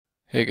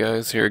Hey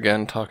guys, here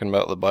again talking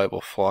about the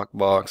Bible flock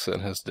box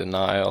and his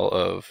denial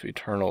of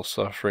eternal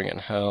suffering in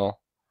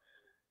hell.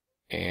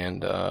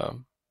 And I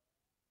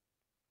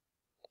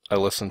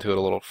listened to it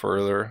a little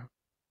further,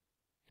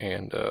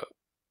 and I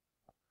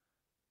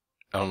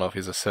don't know if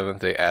he's a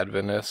Seventh-day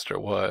Adventist or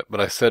what, but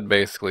I said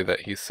basically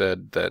that he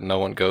said that no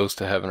one goes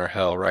to heaven or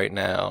hell right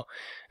now,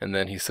 and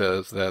then he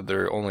says that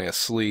they're only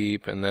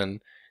asleep, and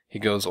then he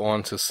goes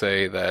on to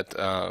say that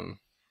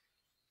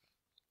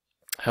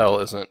hell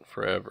isn't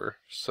forever.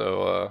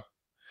 So,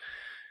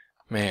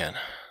 man,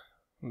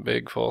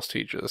 big false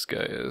teacher this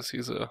guy is.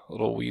 He's a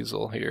little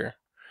weasel here.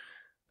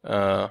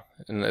 And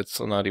it's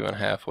not even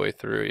halfway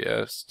through yet.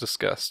 It's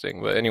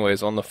disgusting. But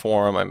anyways, on the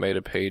forum, I made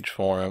a page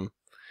for him,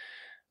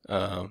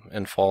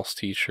 in False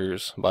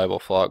Teachers Bible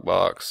Flock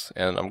Box,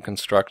 and I'm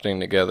constructing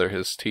together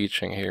his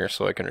teaching here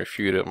so I can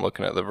refute it. I'm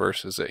looking at the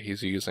verses that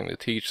he's using to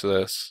teach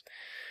this,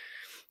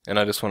 and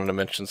I just wanted to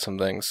mention some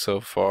things so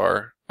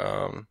far.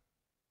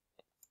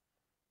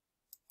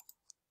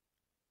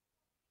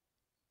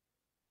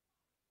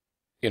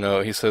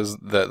 He says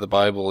that the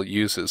Bible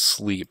uses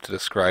sleep to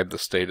describe the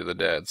state of the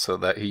dead, so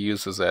that he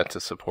uses that to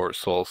support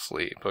soul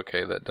sleep.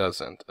 Okay, that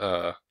doesn't.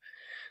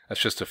 That's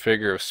just a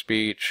figure of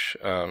speech,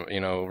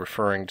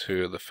 referring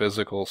to the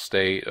physical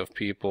state of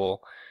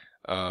people,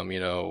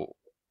 how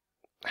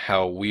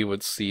we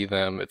would see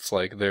them. It's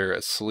like they're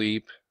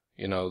asleep,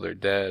 they're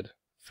dead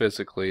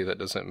physically. That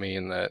doesn't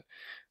mean that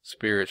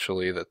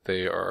spiritually that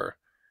they are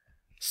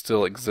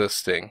still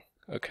existing,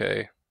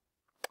 okay?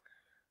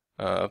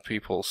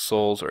 People's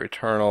souls are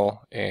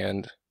eternal,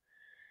 and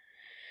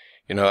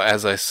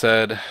as I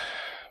said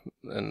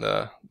in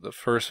the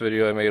first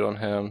video I made on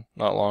him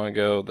not long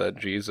ago, that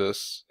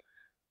Jesus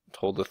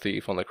told the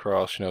thief on the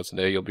cross,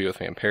 today you'll be with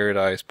me in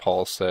paradise.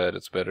 Paul said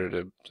it's better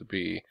to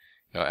be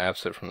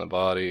absent from the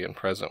body and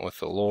present with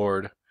the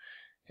Lord,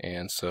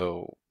 and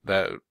so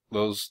that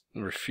those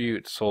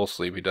refute soul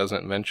sleep. He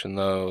doesn't mention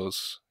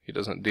those. He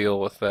doesn't deal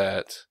with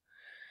that.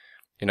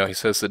 He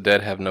says the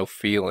dead have no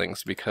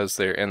feelings because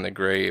they're in the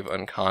grave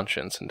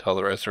unconscious until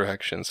the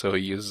resurrection. So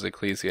he uses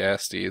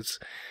Ecclesiastes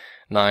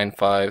 9,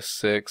 5,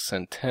 6,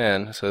 and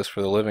 10. It says,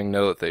 "For the living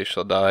know that they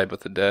shall die, but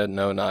the dead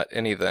know not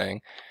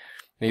anything.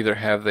 Neither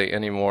have they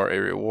any more a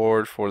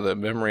reward, for the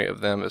memory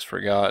of them is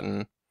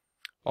forgotten.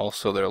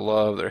 Also their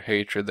love, their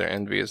hatred, their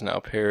envy is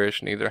now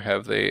perished. Neither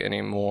have they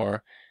any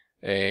more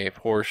a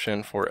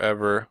portion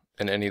forever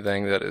in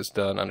anything that is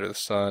done under the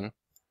sun."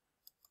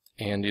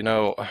 And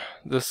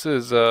this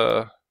is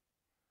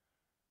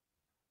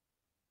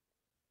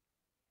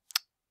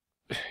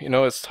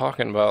it's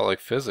talking about like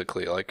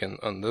physically, like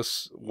in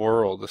this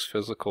world, this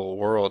physical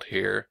world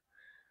here,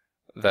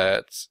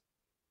 that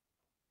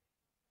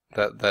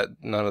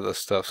none of this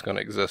stuff's going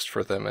to exist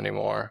for them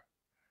anymore.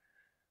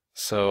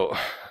 So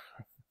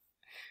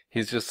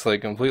he's just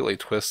like completely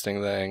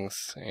twisting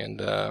things,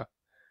 and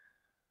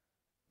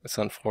it's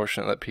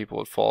unfortunate that people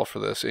would fall for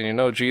this.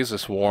 And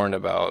Jesus warned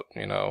about,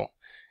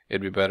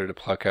 it'd be better to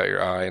pluck out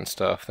your eye and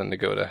stuff than to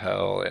go to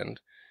hell.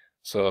 And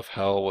so if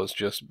hell was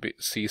just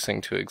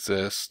ceasing to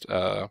exist,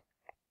 why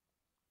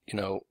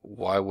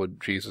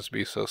would Jesus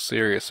be so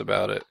serious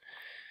about it?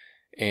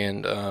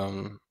 And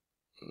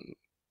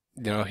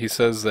he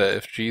says that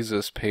if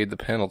Jesus paid the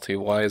penalty,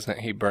 why isn't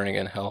he burning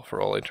in hell for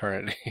all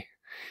eternity?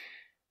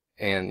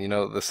 And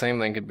the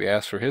same thing could be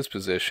asked for his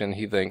position.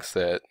 He thinks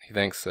that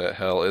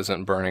hell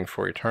isn't burning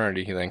for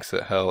eternity. He thinks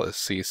that hell is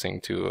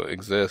ceasing to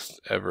exist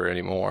ever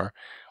anymore.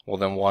 Well,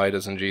 then why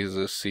doesn't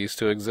Jesus cease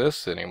to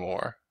exist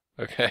anymore?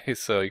 Okay,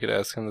 so you could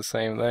ask him the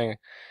same thing.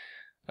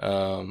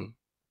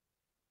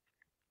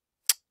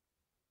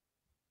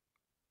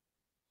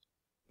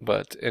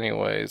 But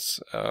anyways,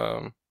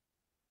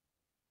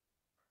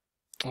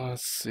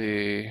 let's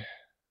see.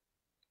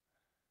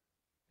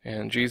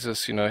 And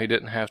Jesus, he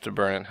didn't have to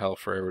burn in hell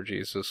forever.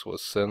 Jesus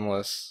was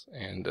sinless,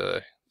 and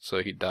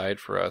so he died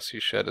for us. He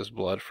shed his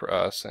blood for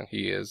us, and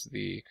he is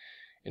the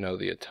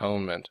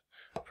atonement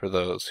for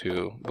those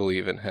who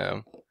believe in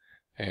him.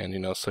 And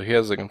so he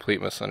has a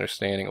complete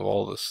misunderstanding of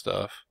all this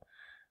stuff.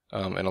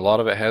 And a lot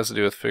of it has to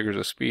do with figures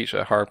of speech.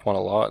 I harp on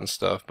a lot and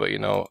stuff, but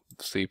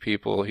see,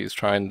 people, he's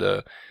trying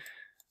to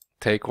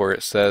take where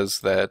it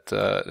says that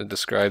it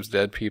describes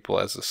dead people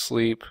as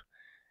asleep,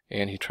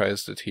 and he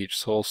tries to teach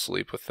soul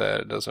sleep with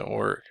that. It doesn't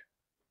work.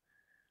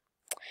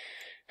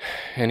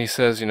 And he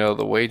says,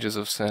 the wages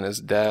of sin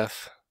is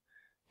death,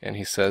 and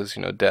he says,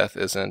 death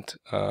isn't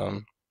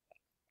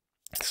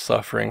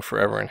suffering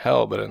forever in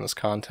hell, but in this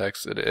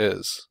context it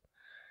is.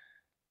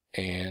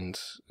 And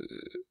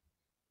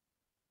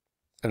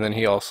then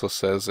he also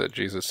says that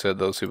Jesus said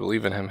those who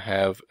believe in him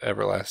have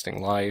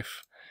everlasting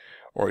life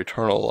or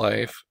eternal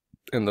life,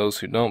 and those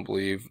who don't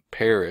believe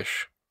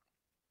perish,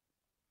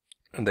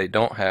 and they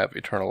don't have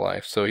eternal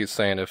life. So he's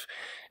saying if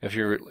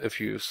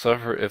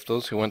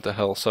those who went to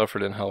hell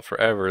suffered in hell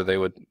forever, they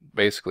would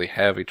basically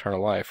have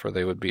eternal life, or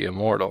they would be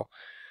immortal.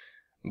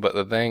 But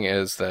the thing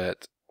is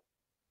that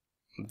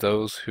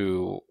those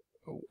who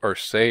are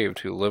saved,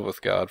 who live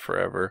with God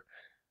forever,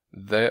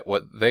 that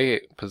what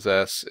they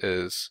possess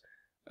is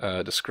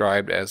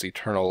described as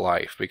eternal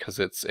life because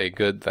it's a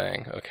good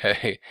thing,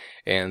 okay?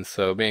 And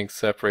so being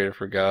separated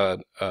from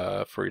God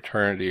for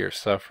eternity or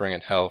suffering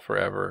in hell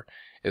forever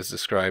is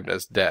described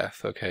as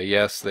death, okay?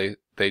 Yes,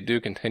 they do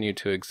continue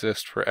to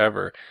exist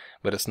forever,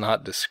 but it's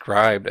not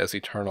described as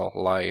eternal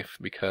life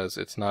because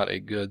it's not a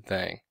good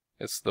thing.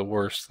 It's the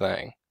worst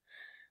thing.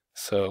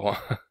 So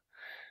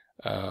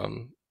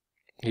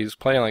he's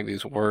playing like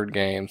these word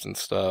games and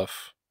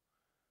stuff.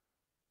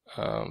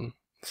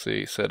 So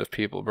he said if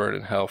people burn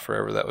in hell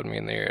forever, that would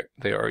mean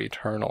they are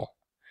eternal.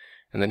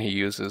 And then he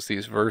uses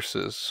these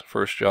verses,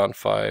 1 John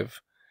 5,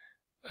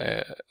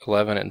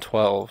 11 and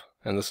 12.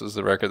 And this is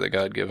the record that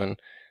God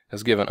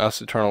has given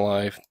us eternal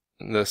life.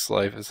 And this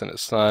life is in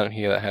his Son.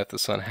 He that hath the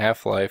Son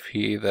hath life.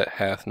 He that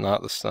hath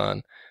not the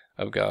Son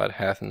of God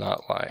hath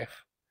not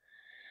life.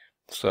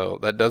 So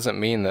that doesn't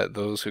mean that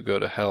those who go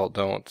to hell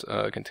don't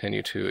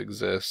continue to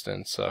exist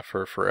and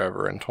suffer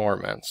forever in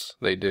torments.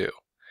 They do.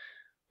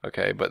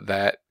 Okay, but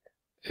that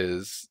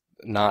is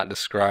not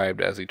described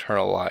as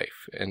eternal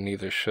life, and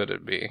neither should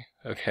it be.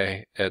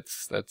 Okay,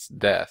 that's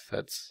death.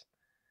 That's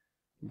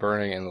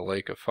burning in the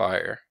lake of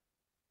fire.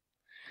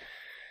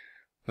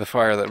 The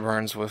fire that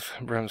burns with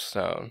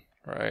brimstone,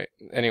 right?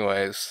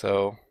 Anyways,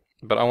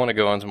 but I want to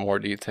go into more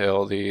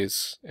detail of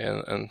these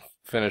and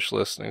finish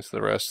listening to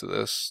the rest of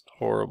this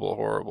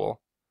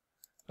horrible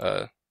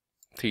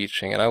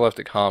teaching. And I left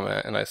a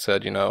comment and I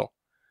said,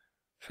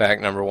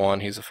 fact number one,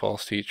 he's a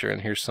false teacher,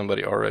 and here's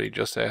somebody already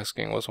just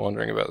asking, was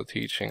wondering about the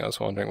teaching. I was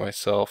wondering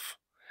myself.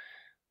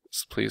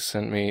 Please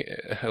send me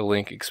a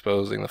link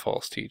exposing the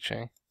false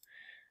teaching.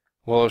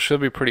 Well, it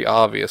should be pretty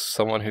obvious,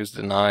 someone who's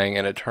denying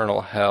an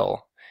eternal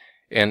hell.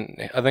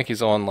 And I think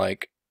he's on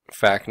like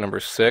fact number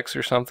 6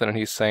 or something, and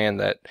he's saying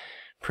that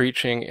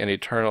preaching an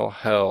eternal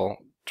hell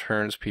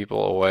turns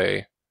people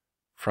away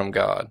from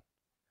God.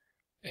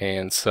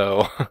 And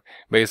so,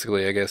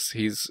 basically, I guess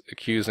he's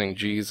accusing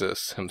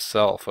Jesus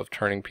himself of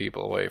turning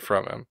people away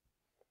from him.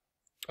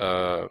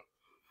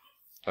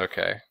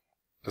 Okay.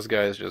 This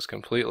guy is just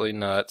completely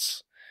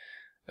nuts,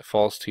 a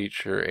false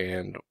teacher,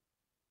 and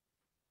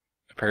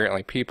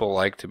apparently people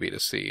like to be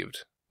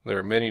deceived. There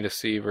are many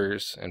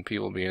deceivers and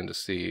people being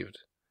deceived.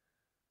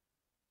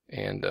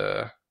 And,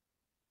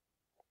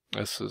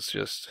 this is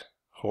just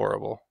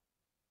horrible.